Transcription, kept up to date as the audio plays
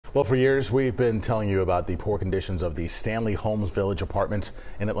Well, for years, we've been telling you about the poor conditions of the Stanley Holmes Village apartments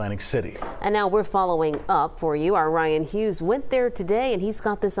in Atlantic City. And now we're following up for you. Our Ryan Hughes went there today and he's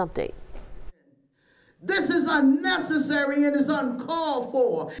got this update. This is unnecessary and is uncalled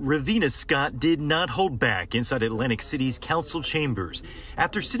for. Ravina Scott did not hold back inside Atlantic City's council chambers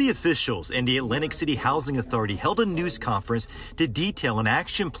after city officials and the Atlantic City Housing Authority held a news conference to detail an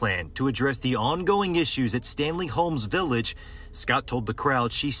action plan to address the ongoing issues at Stanley Holmes Village. Scott told the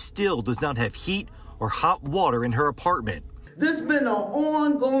crowd she still does not have heat or hot water in her apartment. This has been an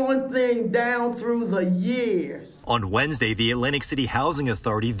ongoing thing down through the years. On Wednesday, the Atlantic City Housing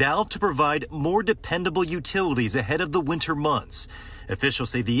Authority vowed to provide more dependable utilities ahead of the winter months. Officials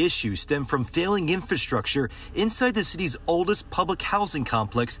say the issues stem from failing infrastructure inside the city's oldest public housing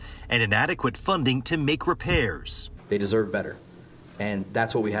complex and inadequate funding to make repairs. They deserve better, and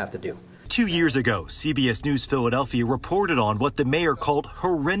that's what we have to do. 2 years ago, CBS News Philadelphia reported on what the mayor called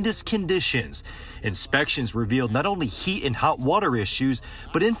horrendous conditions. Inspections revealed not only heat and hot water issues,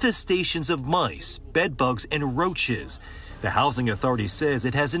 but infestations of mice, bed bugs, and roaches. The Housing Authority says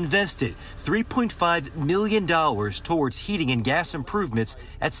it has invested $3.5 million towards heating and gas improvements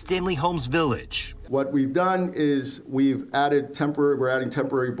at Stanley Holmes Village. What we've done is we're adding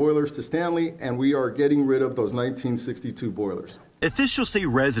temporary boilers to Stanley, and we are getting rid of those 1962 boilers. Officials say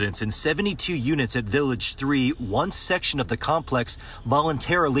residents in 72 units at Village 3, one section of the complex,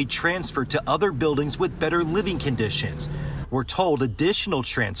 voluntarily transferred to other buildings with better living conditions. We're told additional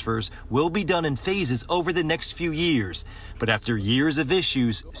transfers will be done in phases over the next few years. But after years of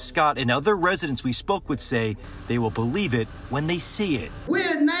issues, Scott and other residents we spoke with say they will believe it when they see it.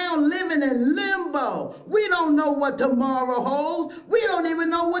 We're now living in limbo. We don't know what tomorrow holds. We don't even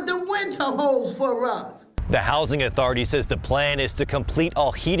know what the winter holds for us. The Housing Authority says the plan is to complete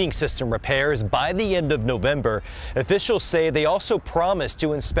all heating system repairs by the end of November. Officials say they also promise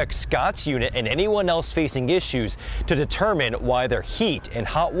to inspect Scott's unit and anyone else facing issues to determine why their heat and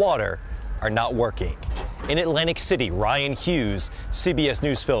hot water are not working. In Atlantic City, Ryan Hughes, CBS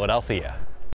News Philadelphia.